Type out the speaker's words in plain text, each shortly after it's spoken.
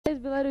из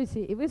Беларуси,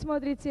 и вы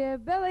смотрите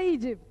Bella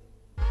Egypt.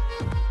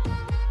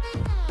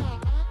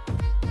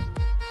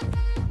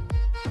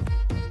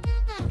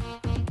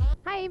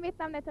 Hej, mitt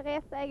namn är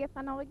Therese, jag är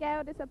från Norge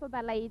och du ser på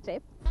Bella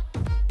Egypt.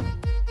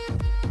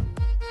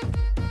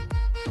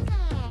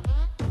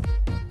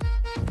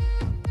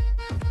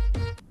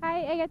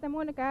 Hej, jag heter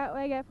Monica och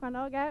jag är från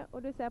Norge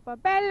och du ser på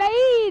Bella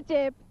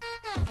Egypt!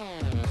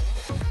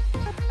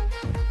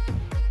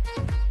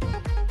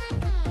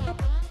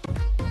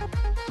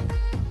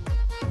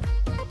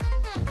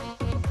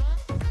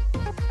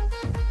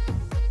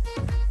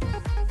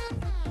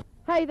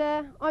 Hey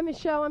there, I'm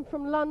Michelle, I'm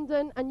from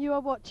London and you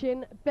are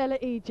watching Bella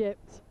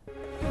Egypt.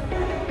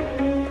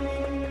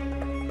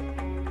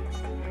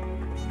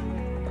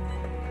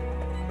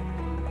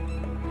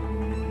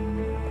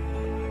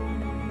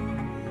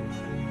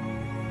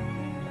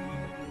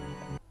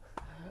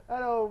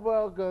 Hello and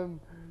welcome.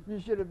 You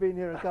should have been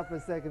here a couple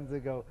of seconds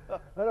ago.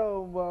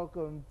 Hello and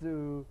welcome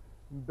to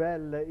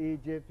Bella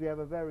Egypt. We have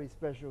a very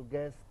special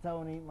guest,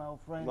 Tony, my old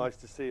friend. Nice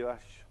to see you,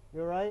 Ash.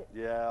 You alright?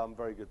 Yeah, I'm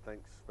very good,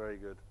 thanks. Very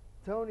good.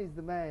 Tony's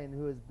the man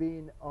who has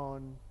been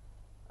on,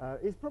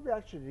 is probably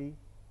actually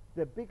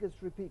the biggest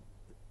repeat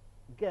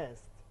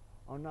guest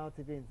on Nile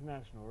TV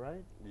International,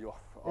 right?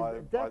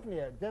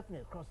 Definitely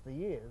across the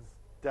years.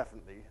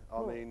 Definitely.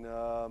 I mean,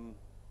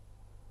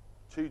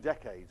 2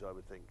 decades, I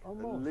would think,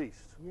 almost. at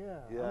least. Yeah.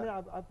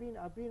 Yeah. I mean,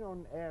 I've been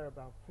on air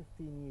about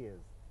 15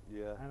 years.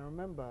 Yeah. And I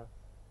remember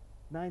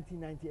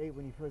 1998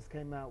 when he first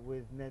came out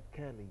with Ned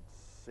Kelly.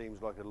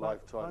 Seems like a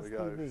lifetime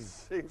ago. TV.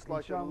 Seems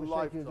like a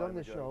lifetime He was on the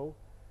ago. show,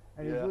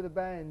 and he was with a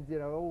band, you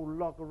know, all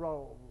rock and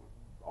roll,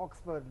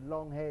 Oxford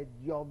long-haired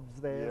yobs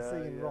there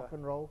singing rock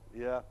and roll.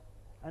 Yeah.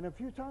 And a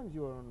few times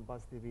you were on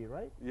Buzz TV,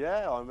 right?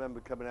 Yeah, I remember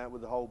coming out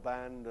with the whole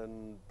band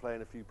and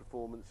playing a few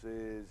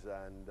performances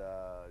and,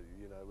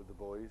 you know, with the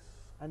boys.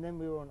 And then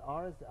we were on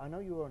I know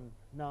you were on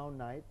Now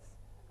Nights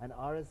and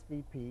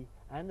RSVP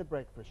and The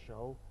Breakfast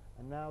Show,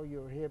 and now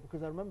you're here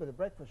because I remember The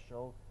Breakfast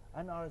Show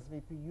and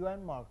RSVP, you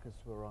and Marcus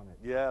were on it.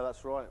 Yeah,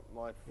 that's right.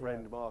 My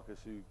friend Marcus,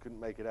 who couldn't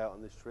make it out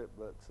on this trip,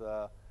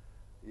 but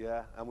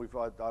yeah, and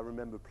I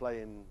remember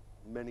playing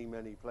many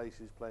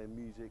places, playing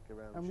music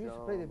around. And we used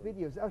to play the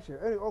videos. Actually,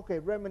 okay,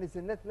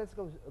 reminiscing. Let's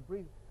go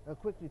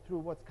quickly through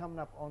what's coming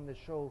up on the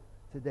show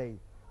today.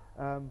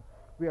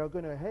 We are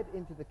going to head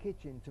into the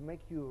kitchen to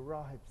make you a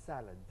rahib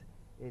salad.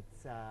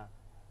 It's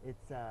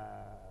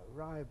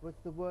rahib.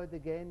 What's the word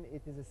again?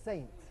 It is a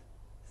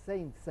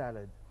saint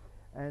salad,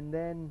 and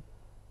then.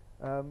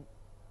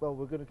 Well,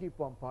 we're going to keep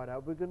one part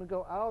out. We're going to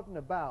go out and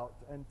about,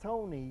 and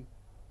Tony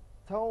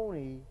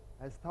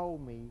has told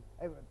me,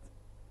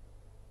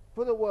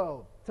 for the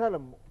world, tell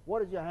him,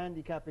 what is your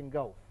handicap in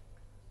golf?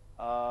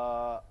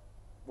 Well,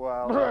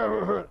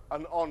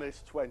 an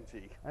honest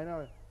 20. I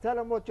know. Tell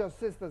him what your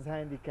sister's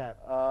handicap.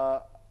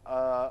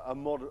 A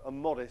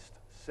modest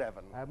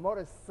 7. A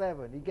modest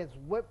 7. He gets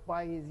whipped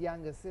by his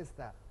younger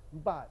sister,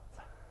 but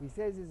he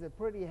says he's a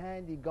pretty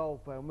handy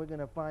golfer, and we're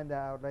going to find that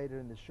out later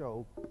in the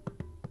show.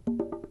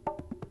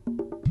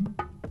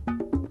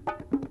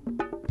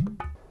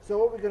 So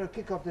what we're going to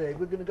kick off today,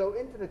 we're going to go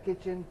into the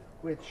kitchen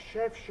with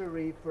Chef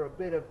Sharif for a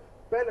bit of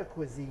Bella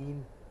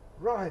cuisine,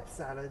 rahib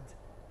salad,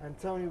 and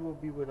Tony will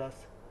be with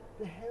us.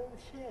 The hell,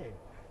 chef.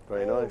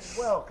 Very nice.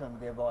 Welcome,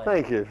 dear boy.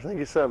 Thank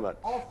you so much.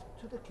 Off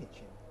to the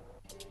kitchen.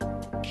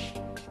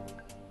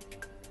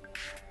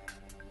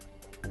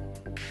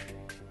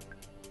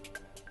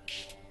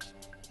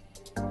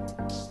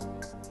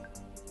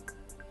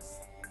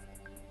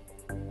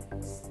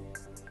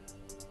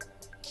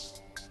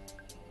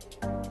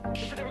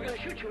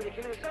 You when you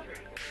came in to supper.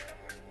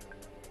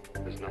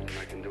 There's nothing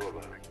I can do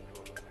about it.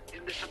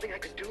 Isn't there something I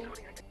could do?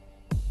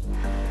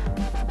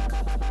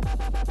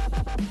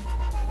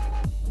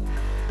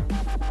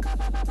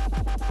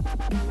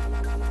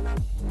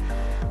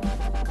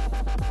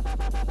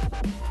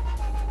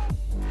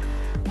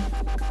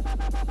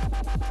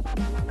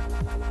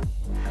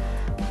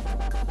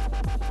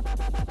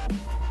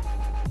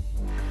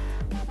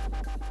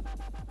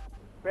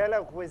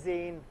 Bella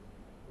cuisine,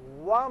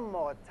 one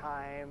more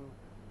time.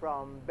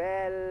 From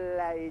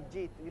Bella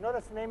Egypt. You know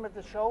that's the name of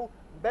the show?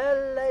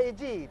 Bella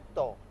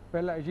Egitto.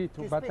 Bella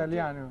Egitto,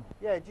 Italiano.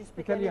 Yeah, do you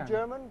speak any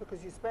German?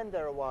 Because you spent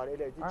there a while. Did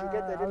you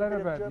get a little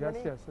bit of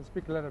Germany? Yes, I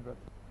speak a little bit.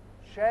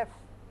 Chef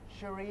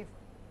Sharif,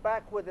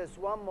 back with us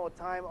one more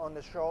time on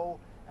the show.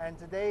 And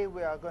today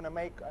we are going to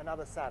make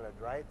another salad,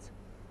 right?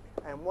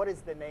 And what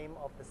is the name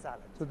of the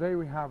salad? Today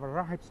we have a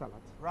rahib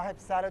salad. Rahib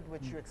salad,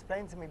 which you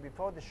explained to me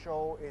before the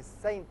show, is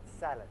saint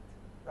salad,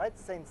 right?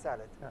 Saint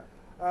salad. Yeah.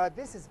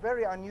 This is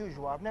very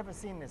unusual. I've never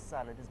seen this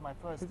salad. It's my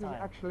first time. This is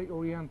actually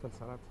Oriental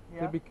salad,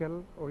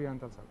 typical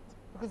Oriental salad.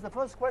 Because the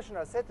first question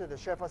I said to the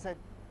chef, I said,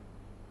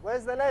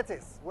 where's the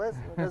lettuce?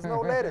 There's no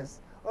lettuce.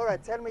 All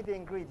right, tell me the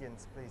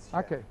ingredients, please,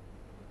 chef. Okay.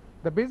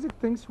 The basic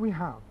things we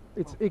have,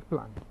 it's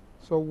eggplant.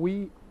 So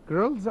we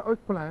grill the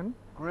eggplant.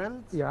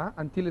 Grilled? Yeah,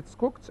 until it's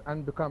cooked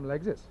and become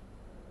like this.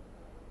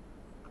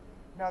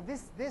 Now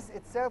this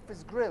itself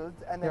is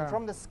grilled, and then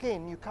from the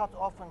skin you cut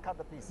off and cut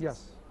the pieces.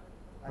 Yes.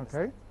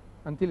 Okay.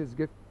 Until it's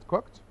get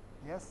cooked.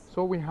 Yes.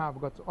 So we have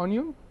got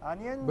onion,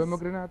 Onions.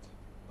 pomegranate,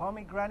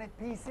 Pomegranate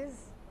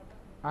pieces.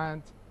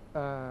 and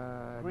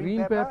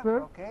green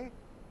pepper, Okay.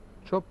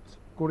 chopped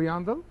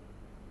coriander,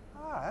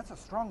 Ah, that's a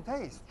strong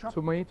taste. Chopped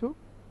tomato,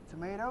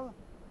 tomato,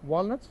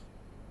 walnuts,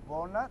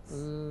 walnuts,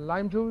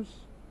 lime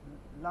juice,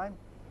 lime.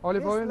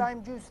 olive Is oil.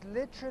 lime juice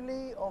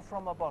literally or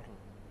from a bottle?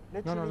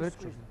 Literally No, you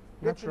literally. squeeze.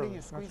 Natural, Literally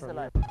you squeeze the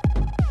natural,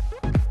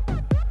 lime.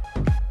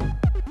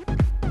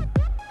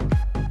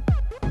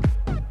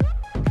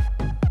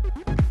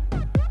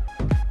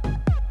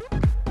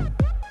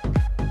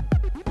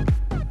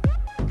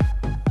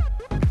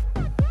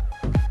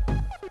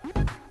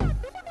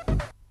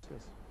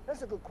 Yes.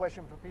 That's a good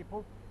question for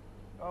people.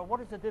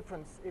 What is the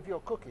difference if you're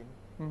cooking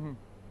Mhm.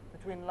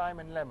 between lime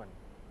and lemon?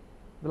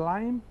 The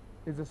lime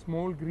is a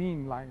small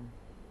green lime,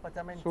 But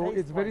I mean, so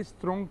it's very taste-wise-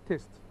 strong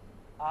taste.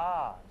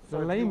 Ah, so The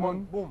if you lemon-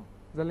 want- boom.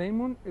 The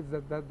lemon is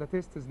that the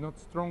taste is not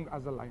strong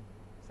as a lime.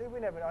 See,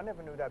 I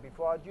never knew that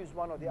before. I'd use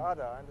one or the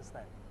other. I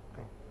understand.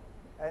 Okay.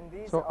 And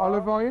these So are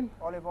olive oil,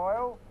 olive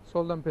oil,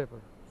 salt and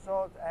pepper.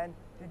 salt, and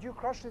did you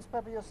crush this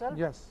pepper yourself?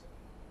 Yes,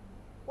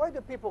 Why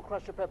do people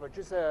crush the pepper?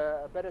 Just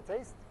a better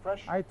taste,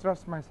 fresh. I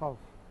trust myself.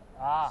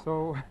 Ah,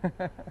 So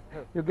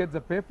you get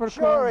the pepper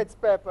sure, corn, it's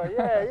pepper.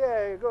 Yeah,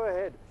 yeah. Go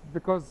ahead.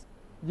 because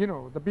you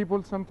know the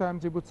people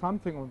sometimes they put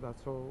something on that,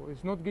 so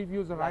it's not give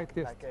you the right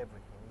taste. Like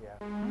everything.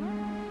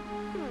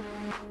 Yeah.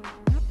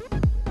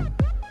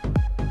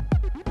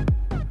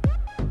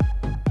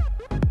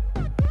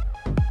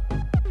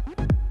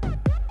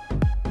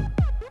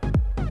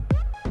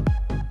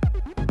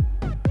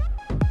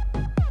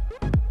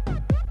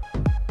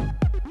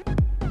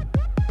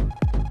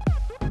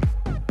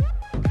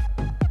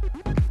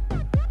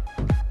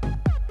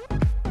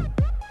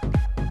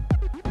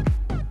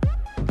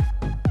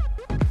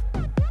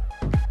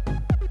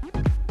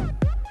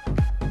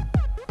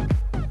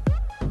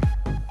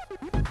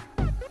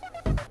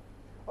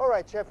 All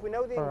right, Chef, we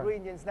know the All right.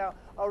 ingredients now.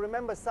 I'll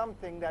remember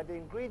something, that the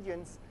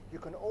ingredients, you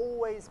can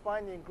always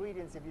find the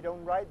ingredients if you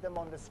don't write them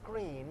on the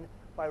screen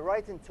by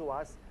writing to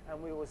us,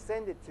 and we will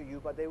send it to you,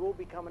 but they will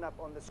be coming up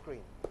on the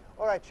screen.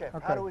 All right, Chef, how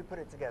Okay. do we put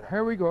it together?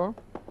 Here we go.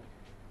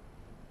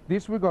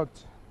 This we got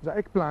the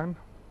eggplant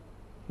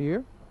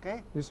here.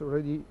 Okay, This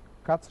already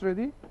cuts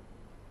ready,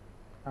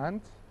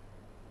 and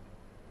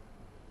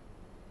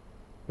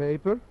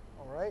paper,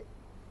 all right.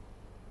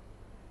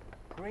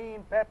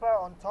 Green pepper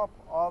on top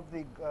of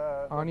the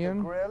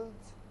Onion. grilled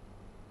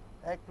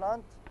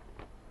eggplant.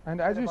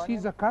 and as Bit you of see,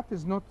 onion. the cut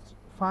is not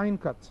fine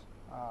cut.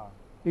 Ah,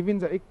 Even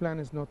the eggplant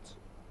is not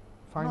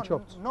fine not,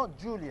 chopped. Not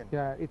julienne.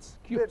 Yeah, it's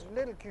cubed.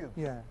 Little cubes.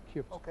 Yeah,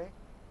 cubed. Okay.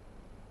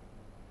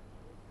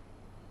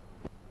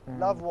 And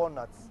Love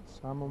walnuts.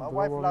 some of My the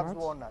wife loves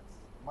walnuts. walnuts.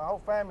 My whole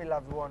family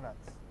loves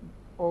walnuts.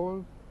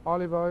 All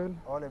olive oil.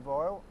 Olive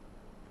oil.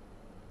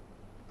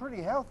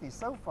 Pretty healthy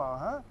so far,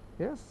 huh?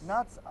 Yes.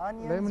 Nuts,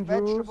 onions, Lemon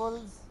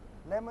vegetables, juice.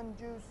 lemon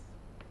juice,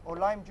 or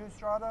lime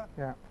juice rather.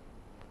 Yeah.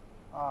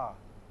 Ah.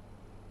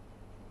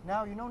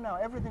 Now, you know now,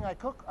 everything I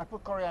cook, I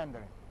put coriander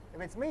in.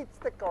 If it's meat,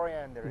 stick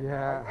coriander in.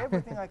 Yeah.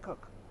 Everything I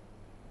cook.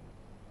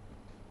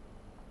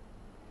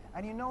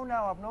 And you know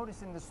now, I've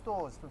noticed in the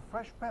stores for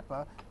fresh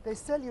pepper, they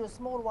sell you a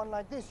small one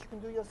like this. You can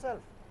do yourself.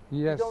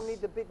 Yes. You don't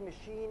need the big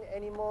machine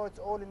anymore. It's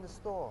all in the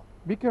store.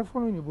 Be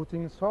careful when you're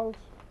putting salt,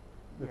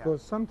 Yeah.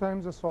 because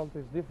sometimes the salt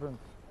is different.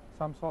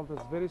 Some salt is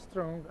very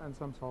strong, and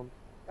some salt.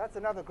 That's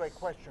another great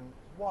question.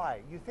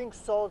 Why? You think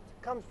salt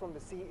comes from the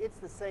sea, it's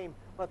the same,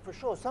 but for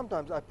sure,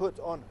 sometimes I put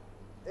on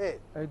it.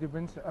 It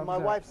depends. And of my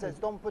the- wife says,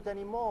 don't put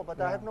any more, but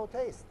I Yeah. have no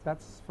taste.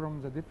 That's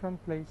from the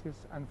different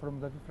places and from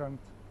the different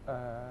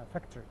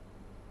factory.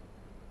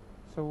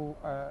 So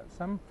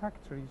some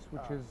factories,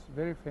 which Ah. is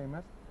very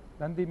famous,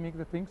 then they make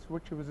the things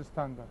which was a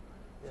standard.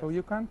 So Yes.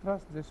 you can't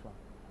trust this one.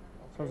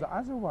 So Okay. the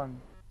other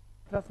one,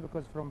 trust,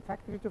 because from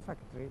factory to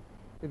factory,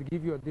 it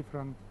gives you a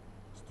different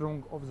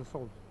strong of the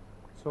salt.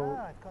 So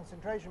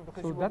Concentration,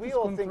 because so you- that we is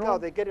all think, oh,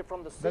 controlled. they get it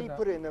from the sea, That-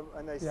 put it in,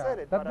 and they yeah, sell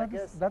it, that, but I that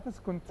is- guess that is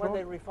when control.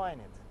 they refine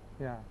it.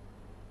 Yeah,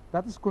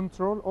 that is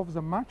control of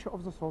the match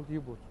of the salt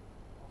you put.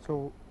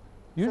 So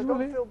So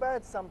usually don't feel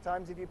bad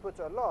sometimes if you put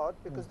a lot,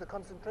 because the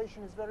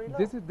concentration is very low.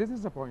 this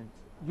is the point.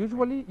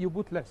 Usually you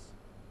put less.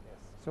 Yes.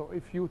 So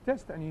if you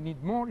test and you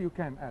need more, you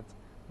can add.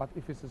 But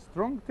if it's a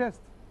strong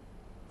test,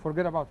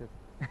 forget about it.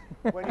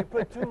 When you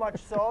put too much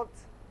salt,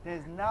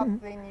 there's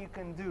nothing you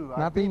can do. I've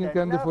Nothing been you there.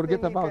 can do, Nothing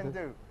forget you about can it.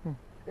 do.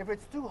 If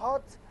it's too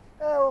hot,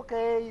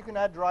 okay, you can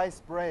add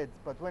rice bread.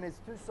 But when it's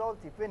too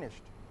salty,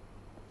 finished.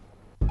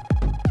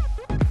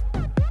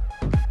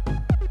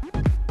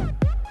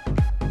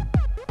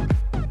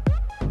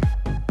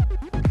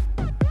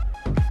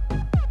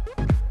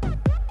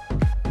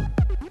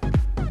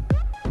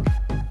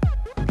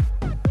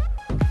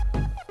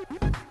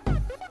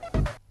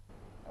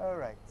 All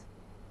right.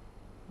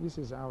 This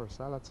is our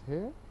salads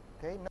here,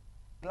 Okay. No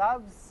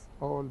gloves.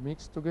 all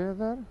mixed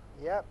together.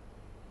 Yep.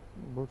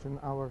 Put in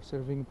our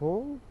serving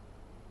bowl.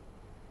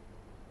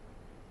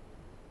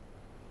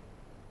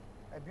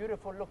 A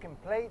beautiful looking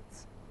plate.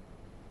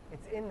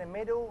 It's in the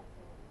middle.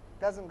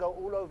 doesn't go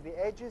all over the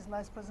edges.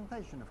 Nice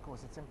presentation, of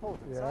course, it's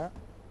important. Yeah. So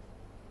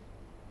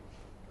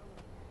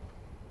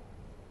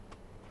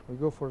We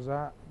go for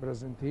the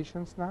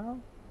presentations now.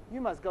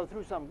 you must go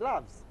through some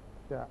gloves.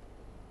 Yeah.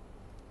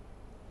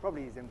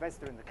 Probably he's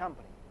investor in the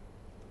company.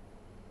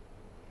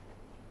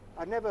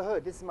 I've never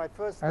heard. This is my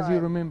first time. As you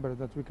remember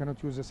that we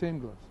cannot use the same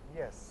gloves.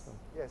 Yes,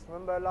 yes.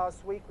 Remember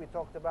last week we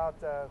talked about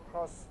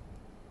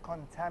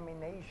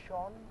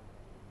cross-contamination?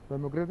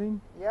 Thermograding,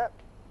 Yep.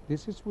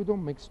 this is we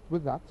don't mix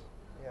with that.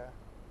 Yeah.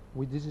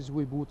 This is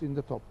we put in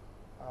the top.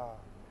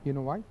 You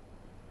know why?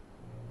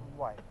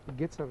 Why? It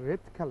gets a red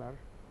color,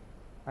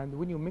 and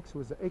when you mix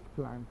with the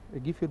eggplant,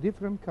 it gives you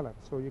different color,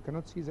 so you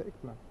cannot see the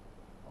eggplant.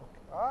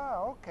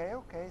 Okay,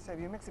 okay. So if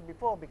you mix it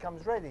before, it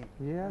becomes ready.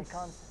 Yes. You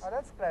can't,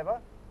 that's clever.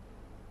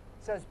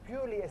 So it's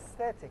purely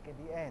aesthetic at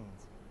the end.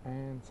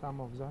 And some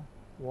of the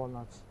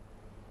walnuts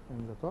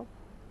in the top.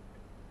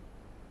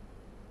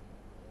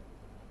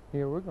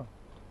 Here we go.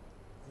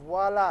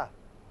 Voila.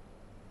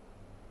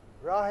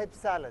 Rahib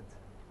salad.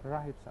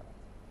 Rahib salad.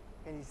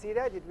 Can you see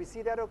that? Did we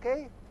see that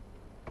okay?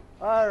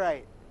 All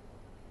right.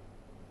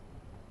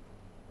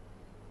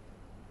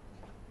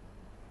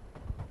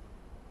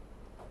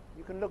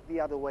 You can look the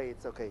other way,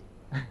 it's okay.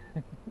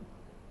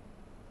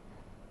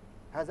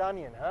 Has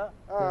onion, huh?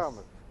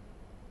 Yes.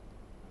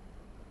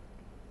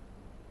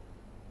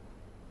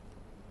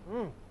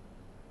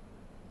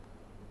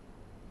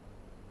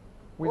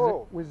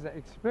 With the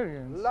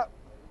experience,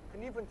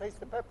 can you even taste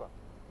the pepper?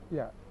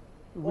 yeah.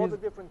 All the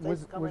different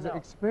tastes coming with the out.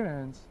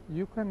 experience,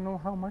 you can know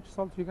how much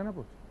salt you're gonna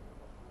put.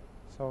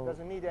 So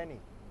Doesn't need any.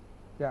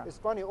 yeah, It's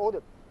funny, all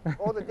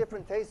the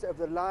different tastes of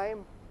the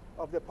lime,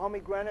 of the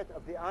pomegranate,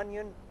 of the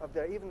onion, of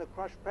the even the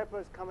crushed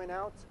peppers coming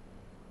out.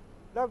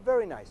 They're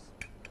very nice.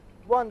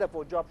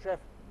 Wonderful job, chef.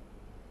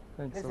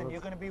 thanks a Listen, lot.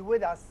 you're going to be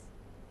with us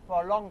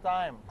for a long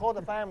time. Call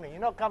the family. You're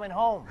not coming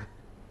home.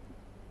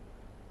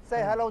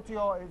 Say hello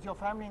to is your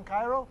family in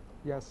Cairo?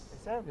 Yes.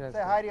 Say Yes.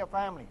 hi to your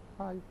family.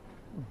 Hi.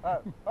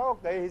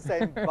 Okay, he's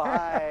saying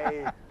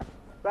bye.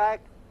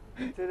 Back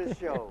to the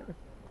show.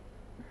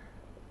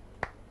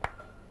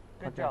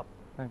 Good Okay, job.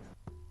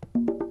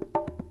 Thanks.